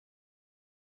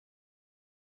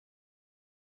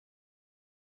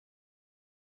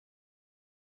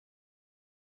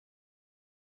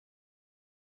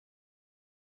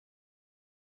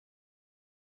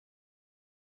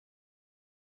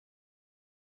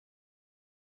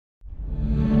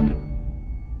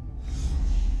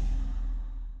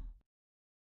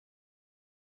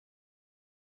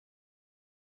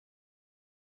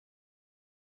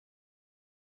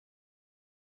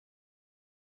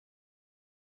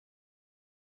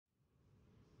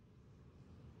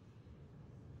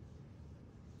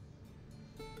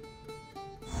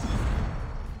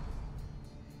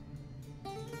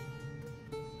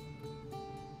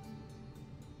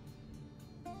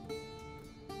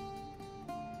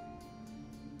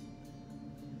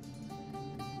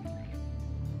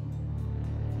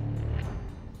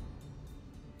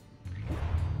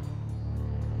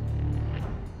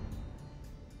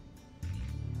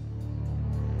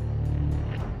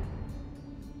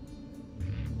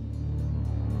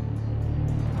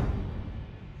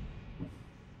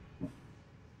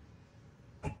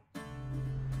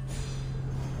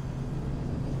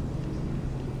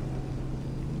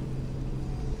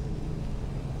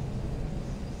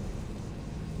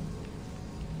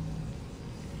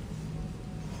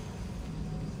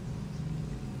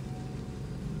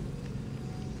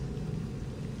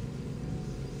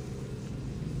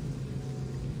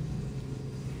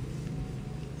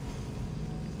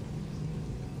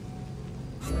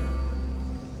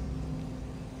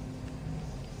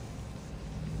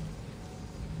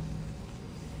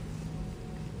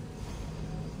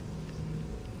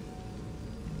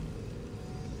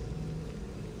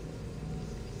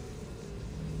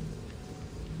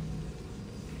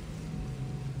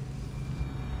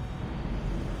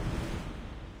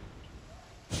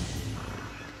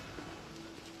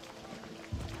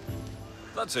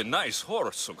That's a nice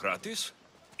horse, Sokratis.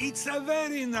 It's a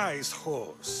very nice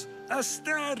horse. A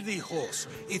sturdy horse.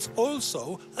 It's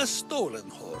also a stolen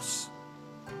horse.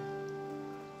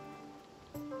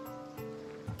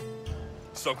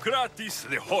 Sokratis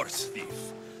the horse thief.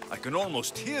 I can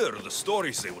almost hear the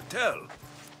stories they would tell.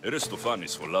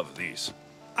 Aristophanes will love these.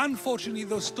 Unfortunately,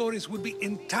 those stories would be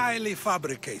entirely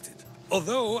fabricated.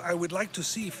 Although, I would like to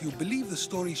see if you believe the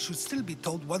stories should still be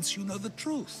told once you know the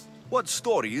truth. What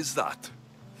story is that?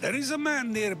 There is a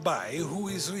man nearby who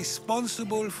is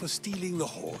responsible for stealing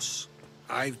the horse.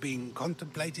 I've been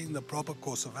contemplating the proper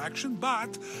course of action,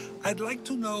 but I'd like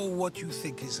to know what you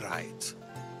think is right.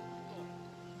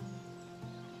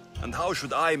 And how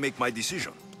should I make my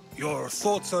decision? Your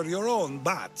thoughts are your own,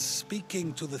 but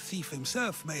speaking to the thief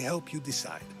himself may help you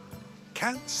decide.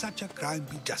 Can such a crime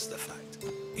be justified?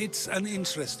 It's an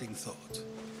interesting thought.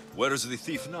 Where is the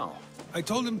thief now? I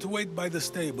told him to wait by the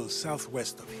stables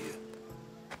southwest of here.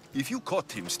 If you caught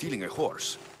him stealing a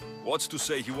horse, what's to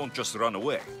say he won't just run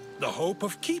away? The hope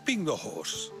of keeping the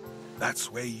horse. That's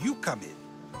where you come in.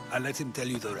 I'll let him tell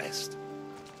you the rest.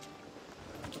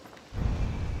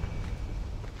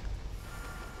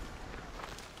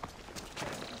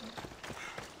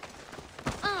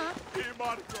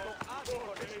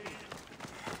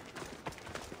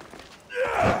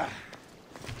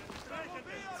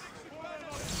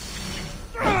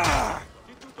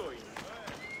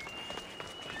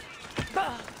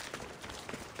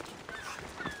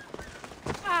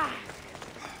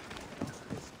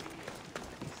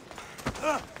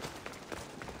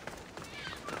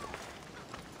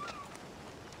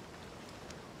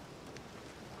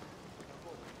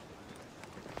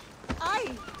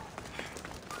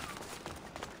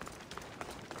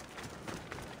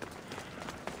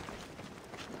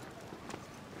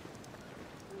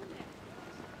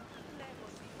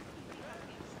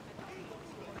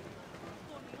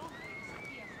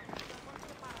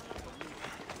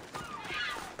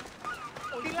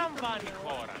 Τι λαμβάνει η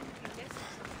χώρα.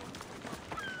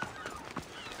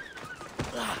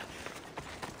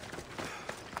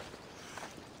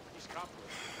 Της κάπου,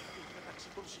 μεταξύ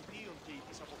των σιτίων και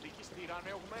της αποθήκης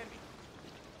τυραννεωμένη.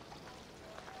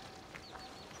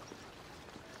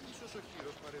 Ίσως ο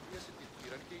χείρος παρεβίασε τη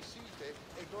θύρα και εισήλθε,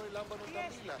 ενώ ελάμβανον τα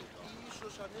μήλα, ή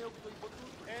ίσως ανέωκτο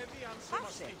υποτούτου. Αν σε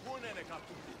μας τυχούνενε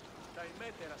κατούτου, τα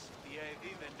ημέτερα σιτία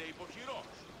εδίδενται υποχειρός.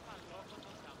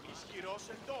 Ισχυρός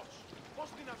εντός. Πώς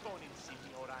δυνατόν είναι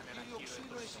σημειωράνε ένα χείρο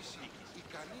εντός της αποθήκης.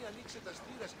 Ικανή ανοίξε τα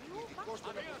στήρας, ειδικός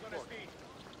των αποθηκών.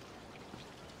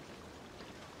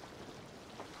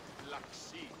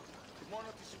 Λαξί. Μόνο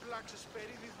τις βλάξες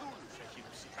περίδι δούλους έχει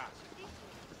ψυχάσει.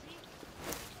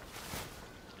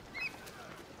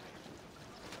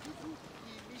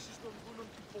 Οι μίσεις των δούλων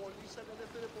της πόλης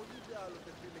ανέφερε πολύ δε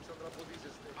άλλοτε φίλεξ να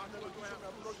τραγουδίζεστε. Αν το ένα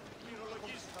απλώς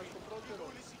πληρολογήσει στο πρώτερο.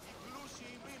 Η γλούση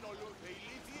η μήνολο, η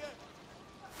λίδια.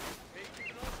 Έχει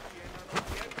γνώστη έναν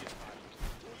ότι έβγες πάλι.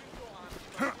 Ούλη το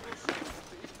άνθρωπος.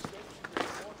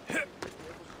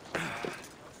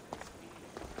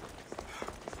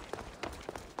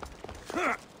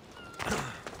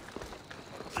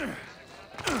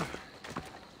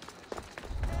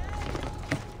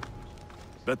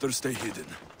 Better stay hidden.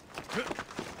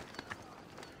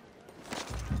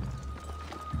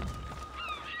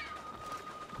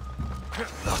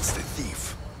 That's the thief.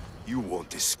 You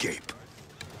won't escape.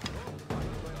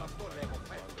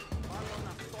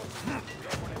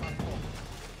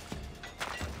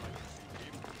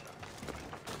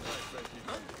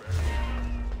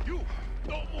 You!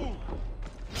 Don't move!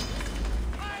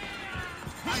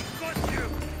 I got you!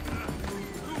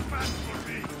 Too fast for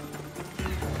me!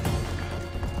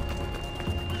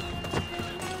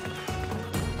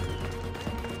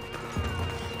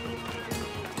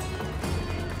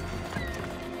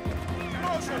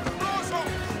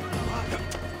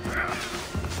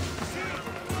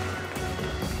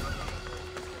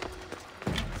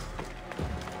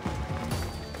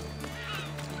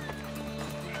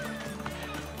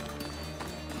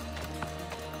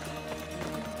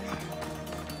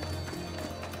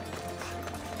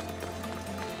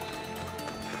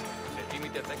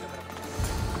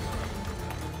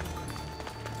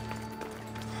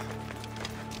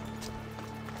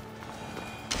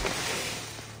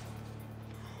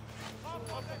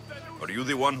 Are you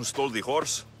the one who stole the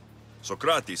horse?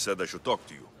 Sokratis said I should talk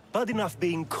to you. Bad enough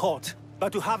being caught,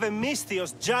 but to have a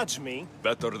Misthios judge me...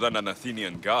 Better than an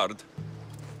Athenian guard.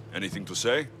 Anything to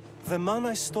say? The man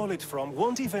I stole it from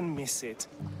won't even miss it.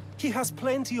 He has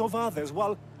plenty of others,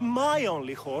 while my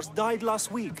only horse died last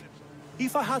week.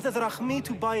 If I had the drachmi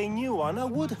to buy a new one, I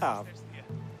would have.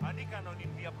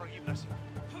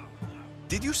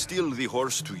 Did you steal the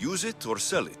horse to use it or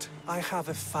sell it? I have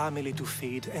a family to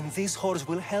feed, and this horse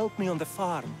will help me on the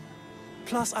farm.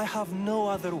 Plus, I have no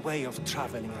other way of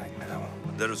traveling right now.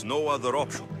 There is no other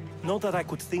option. Not that I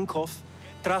could think of.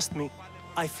 Trust me,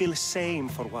 I feel shame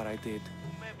for what I did.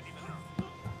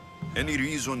 Any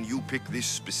reason you picked this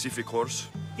specific horse?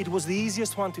 It was the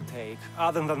easiest one to take.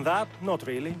 Other than that, not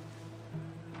really.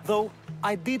 Though,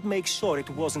 I did make sure it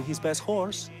wasn't his best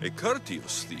horse. A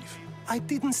courteous thief. I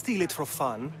didn't steal it for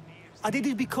fun. I did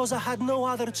it because I had no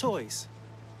other choice.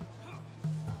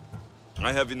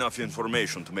 I have enough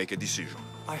information to make a decision.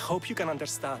 I hope you can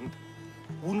understand.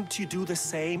 Wouldn't you do the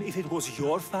same if it was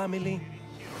your family?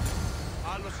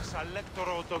 Άλλος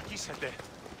εισαλέκτορο οδοκίσετε.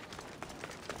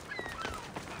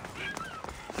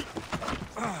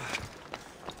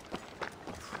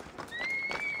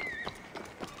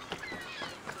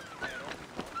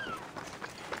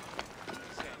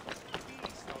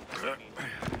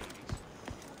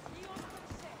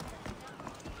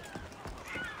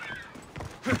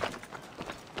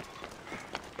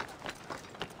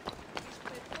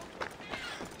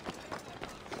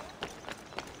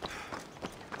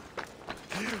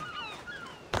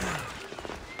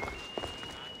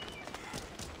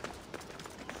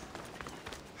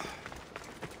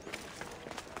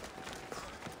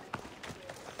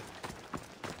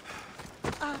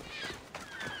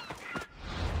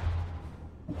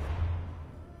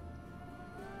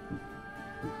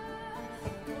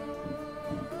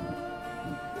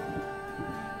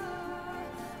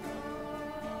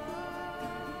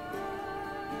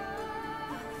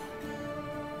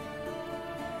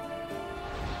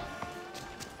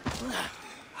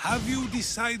 Have you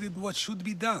decided what should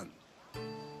be done?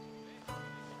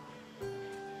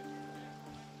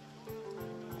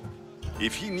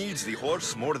 If he needs the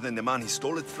horse more than the man he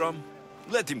stole it from,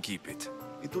 let him keep it.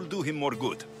 It will do him more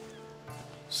good.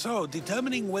 So,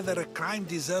 determining whether a crime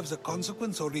deserves a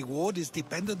consequence or reward is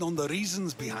dependent on the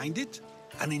reasons behind it?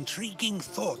 An intriguing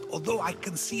thought, although I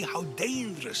can see how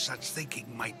dangerous such thinking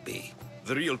might be.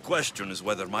 The real question is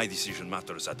whether my decision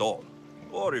matters at all,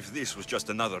 or if this was just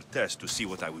another test to see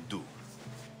what I would do.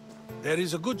 There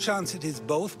is a good chance it is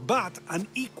both, but an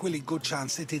equally good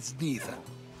chance it is neither.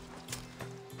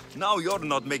 Now you're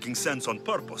not making sense on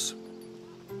purpose.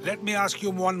 Let me ask you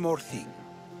one more thing.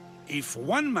 If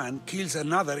one man kills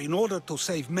another in order to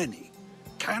save many,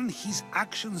 can his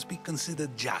actions be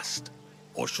considered just?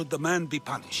 Or should the man be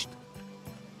punished?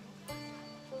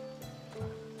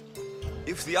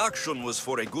 If the action was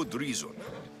for a good reason,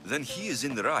 then he is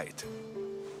in the right.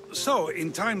 So,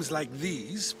 in times like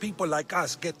these, people like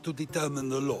us get to determine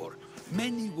the law.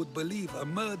 Many would believe a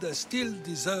murder still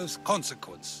deserves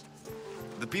consequence.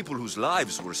 The people whose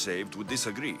lives were saved would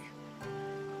disagree.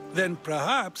 Then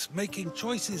perhaps making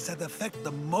choices that affect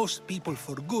the most people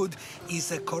for good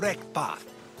is a correct path.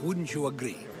 Wouldn't you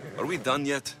agree? Are we done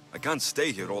yet? I can't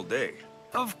stay here all day.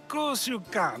 Of course you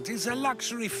can't. It's a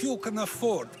luxury few can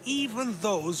afford. Even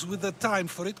those with the time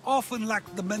for it often lack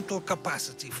the mental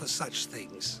capacity for such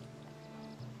things.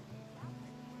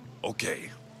 Okay.